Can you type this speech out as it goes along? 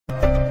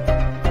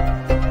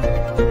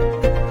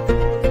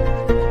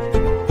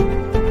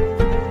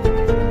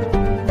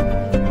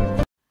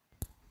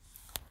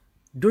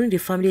During the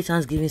family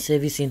Thanksgiving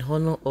service in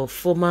honor of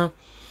former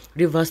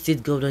Rivers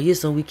State Governor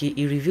Wike,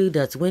 he revealed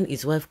that when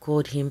his wife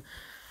called him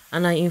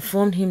and I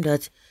informed him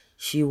that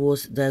she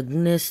was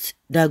diagnosed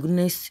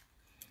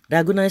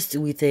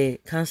with a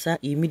cancer,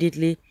 he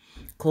immediately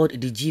called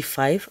the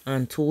G5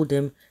 and told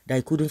them that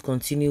he couldn't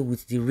continue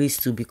with the race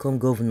to become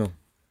governor.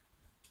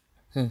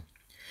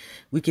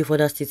 Wike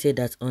further stated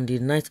that on the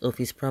night of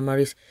his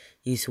primaries,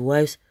 his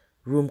wife's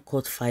room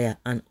caught fire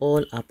and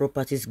all her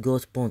properties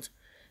got burnt.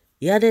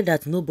 He added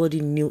that nobody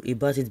knew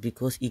about it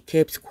because he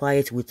kept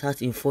quiet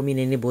without informing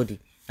anybody.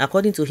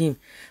 According to him,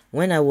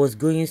 when I was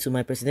going to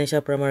my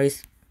presidential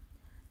primaries,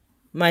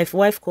 my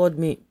wife called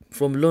me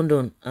from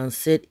London and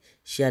said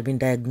she had been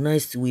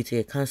diagnosed with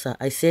a cancer.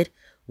 I said,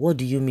 "What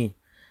do you mean?"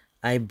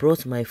 I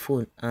brought my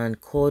phone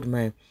and called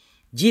my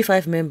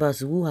G5 members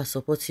who are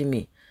supporting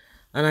me.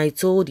 And I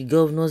told the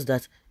governors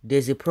that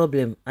there's a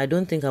problem. I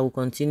don't think I will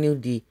continue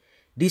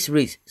this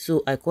race.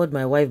 So I called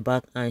my wife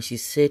back and she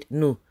said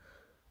no.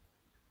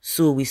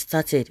 So we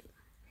started.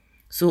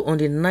 So on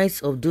the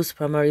night of those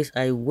primaries,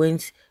 I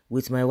went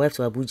with my wife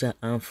to Abuja,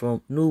 and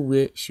from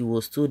nowhere she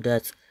was told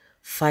that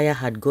fire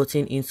had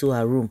gotten into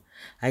her room.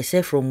 I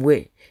said from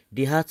where?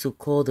 They had to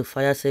call the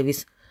fire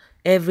service.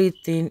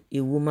 Everything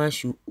a woman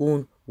should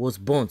own was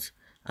burnt,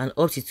 and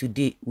up to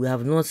today we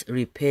have not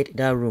repaired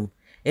that room.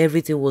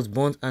 Everything was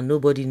burnt and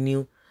nobody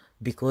knew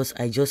because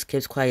I just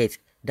kept quiet.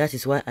 That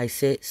is why I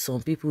said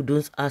some people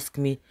don't ask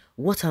me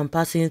what I'm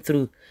passing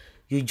through.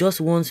 You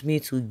just want me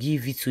to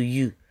give it to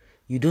you.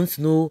 You don't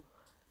know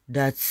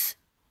that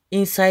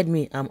inside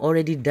me I'm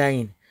already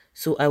dying.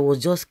 So I was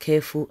just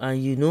careful,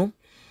 and you know,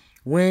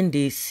 when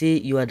they say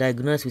you are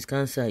diagnosed with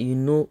cancer, you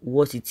know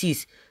what it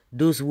is.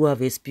 Those who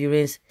have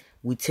experience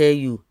will tell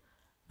you.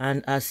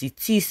 And as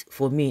it is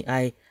for me,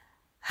 I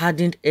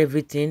handed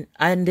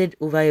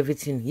over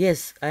everything.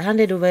 Yes, I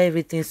handed over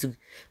everything to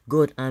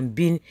God, and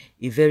being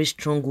a very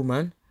strong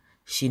woman.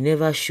 She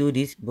never showed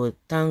it, but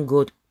thank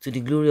God, to the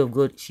glory of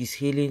God, she's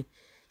healing.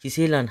 She's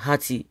healed and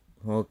hearty.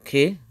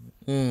 Okay.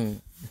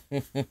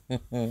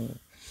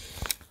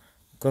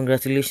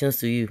 Congratulations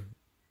to you.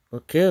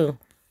 Okay.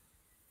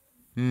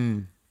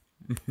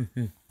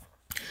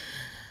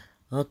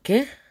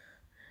 Okay.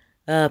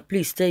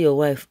 Please tell your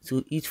wife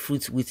to eat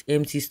fruit with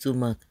empty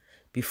stomach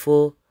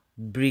before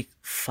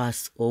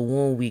breakfast, or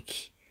 1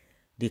 week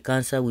the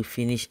cancer will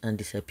finish and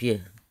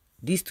disappear.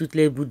 This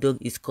toothless bulldog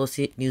is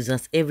causing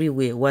nuisance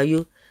everywhere. Why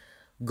you?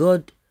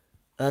 To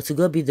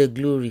God be the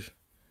glory.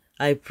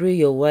 I pray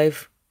your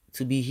wife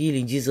to be healed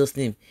in Jesus'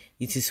 name.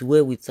 It is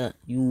well with her.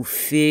 You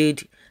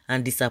failed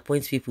and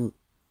disappoint people.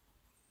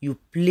 You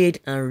played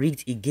and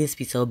rigged against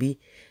Peter Obi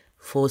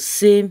for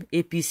same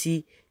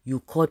APC you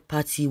called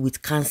party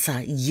with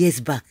cancer years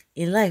back.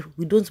 In life,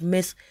 we don't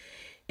mess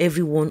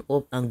everyone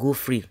up and go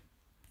free.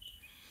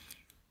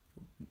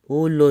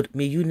 Oh Lord,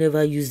 may you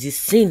never use the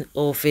sin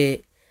of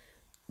a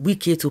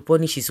Wike to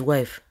punish his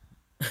wife.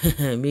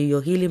 May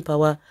your healing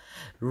power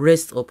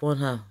rest upon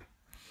her.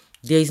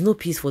 There is no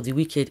peace for the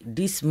wicked.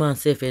 This man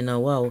said,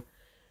 and wow,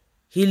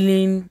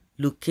 healing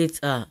locates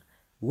her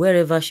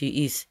wherever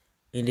she is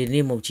in the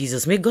name of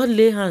Jesus. May God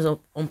lay hands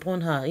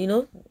upon her. You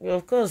know,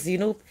 of course, you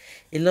know,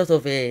 a lot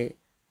of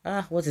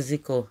what is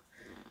it called?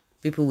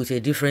 People with a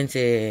different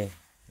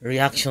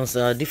reactions,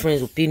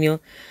 different opinion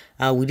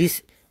with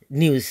this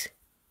news.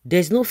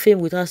 There's no fame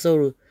without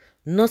sorrow,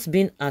 not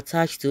being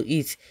attached to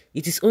it.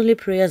 It is only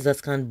prayers that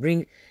can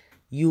bring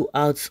you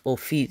out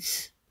of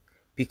it.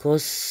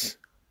 Because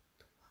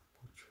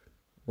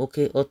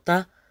okay,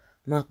 Ota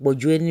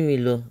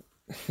Makbojuenimilo.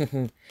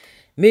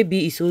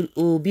 Maybe it's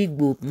a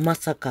big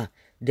massacre.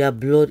 Their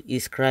blood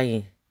is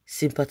crying.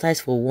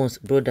 Sympathize for once,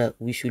 brother.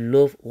 We should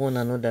love one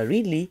another.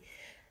 Really?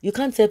 You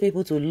can't tell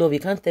people to love. You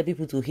can't tell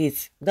people to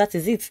hate. That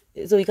is it.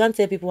 So you can't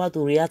tell people how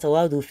to react or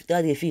how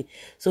they feel.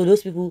 So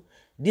those people,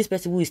 this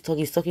person who is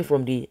talking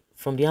from the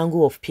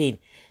angle of pain.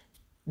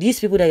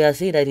 These people that you are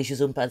saying that they should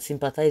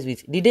sympathize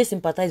with, did they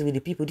sympathize with the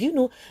people? Do you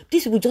know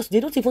these people they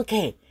don't even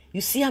care?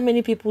 You see how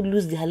many people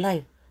lose their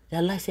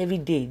lives every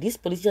day. These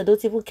politicians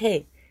don't even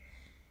care.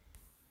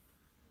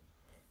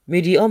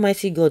 May the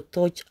Almighty God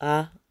touch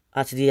her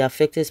at the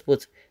affected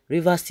spot.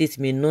 Rivers State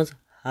may not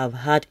have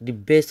had the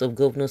best of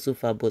governors so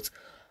far, but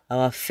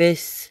our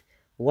first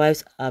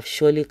wives have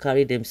surely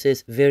carried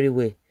themselves very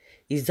well.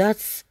 Is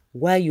that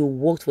why you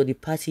worked for the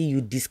party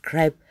you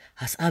describe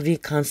as having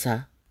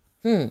cancer?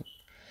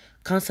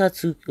 Cancer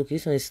took, okay,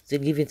 this one is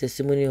giving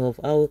testimony of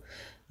how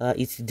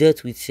it's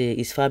dealt with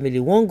his family.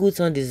 One good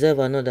son deserves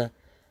another.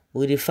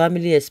 But the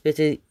family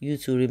expected you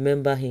to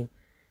remember him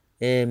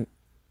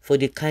for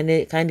the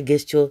kind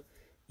gesture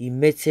he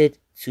meted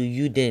to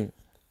you then.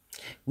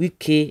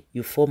 Wike,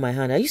 you form my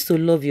hand. I used to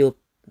love your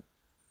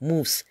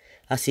moves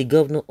as a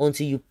governor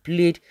until you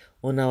played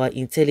on our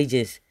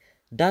intelligence.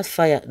 That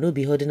fire no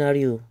be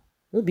ordinary,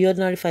 no be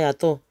ordinary fire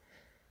at all.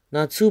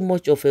 Now too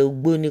much of a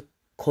Ugboni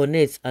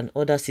connect and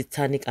other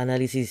satanic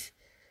analysis.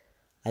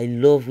 I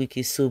love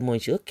Wike so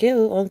much. Okay,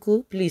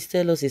 uncle, please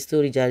tell us a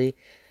story, Jerry.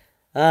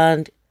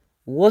 And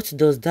what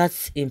does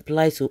that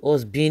imply to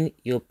us being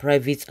your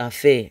private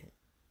affair?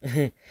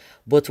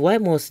 But why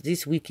must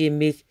this Wike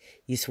make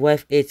his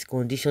wife health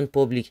condition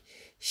public?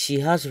 She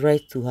has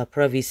right to her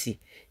privacy.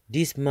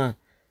 This man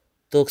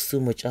talks too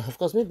much. Of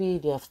course, maybe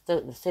they have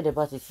said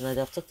about it now. They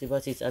have talked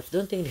about it. I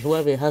don't think the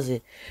wife has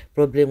a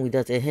problem with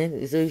that.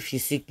 So if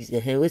she's sick,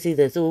 what's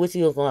it? So what's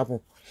going to happen?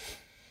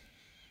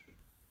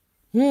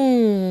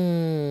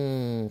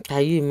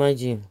 Can you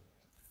imagine?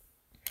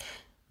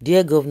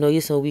 Dear Governor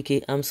Yeson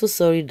Wike, I'm so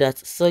sorry that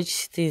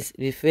such things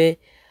refer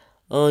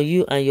on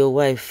you and your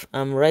wife.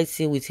 I'm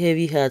writing with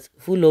heavy heart,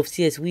 full of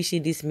tears,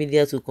 wishing this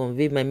media to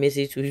convey my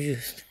message to you.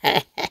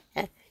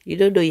 You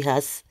don't know he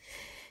has.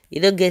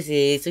 You don't get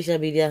a social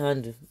media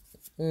handle.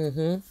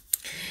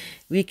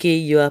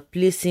 Wike, you are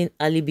placing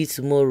alibi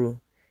tomorrow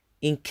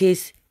in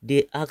case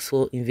they ask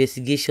for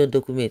investigation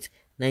documents.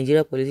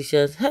 Nigeria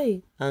politicians,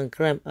 hi, and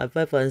crime at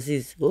 5 and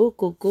 6. Oh,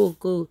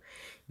 go.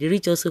 The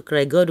rich also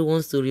cry. God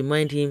wants to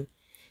remind him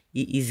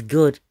he is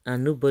God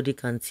and nobody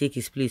can take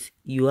his place.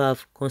 You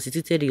have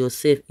constituted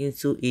yourself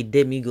into a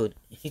demigod.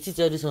 You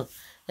tell this one,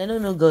 I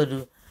don't know God.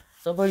 Though.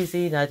 Somebody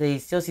saying that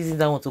he's just using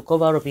that one to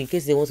cover up in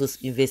case they want to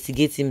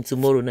investigate him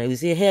tomorrow. Now you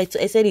say, hey, I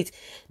said it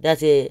that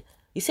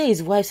he said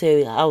his wife's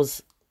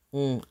house.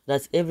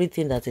 That's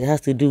everything that it has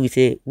to do with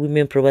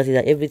women property.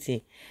 That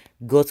everything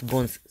got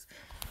burnt.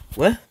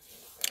 Well,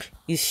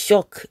 it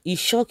shock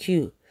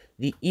you.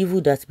 The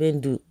evil that men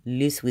do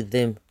lives with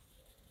them.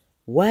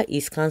 Why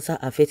is cancer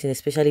affecting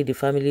especially the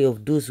family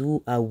of those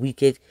who are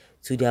wicked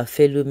to their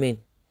fellow men?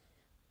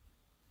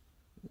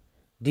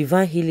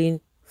 Divine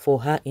healing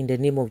for her in the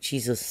name of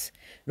Jesus.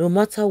 No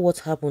matter what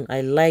happened,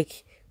 I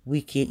like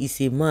Wike is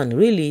a man.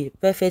 Really,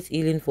 perfect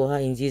healing for her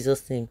in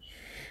Jesus' name.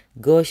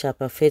 God shall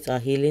perfect her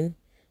healing.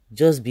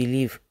 Just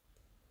believe.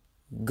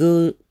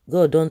 God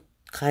don't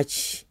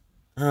catch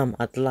harm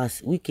at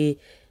last. Wike,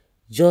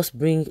 just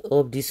bring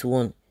up this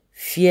one.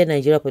 Fear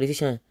Nigeria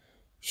politician.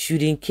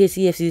 Should in case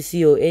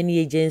EFCC or any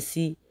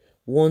agency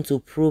want to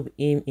probe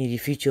him in the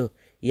future,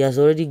 he has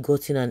already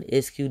gotten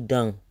an SQ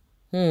down.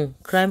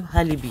 Crime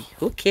alibi.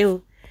 Okay.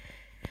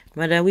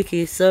 Madam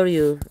Wike,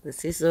 sorry.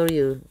 Say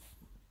sorry.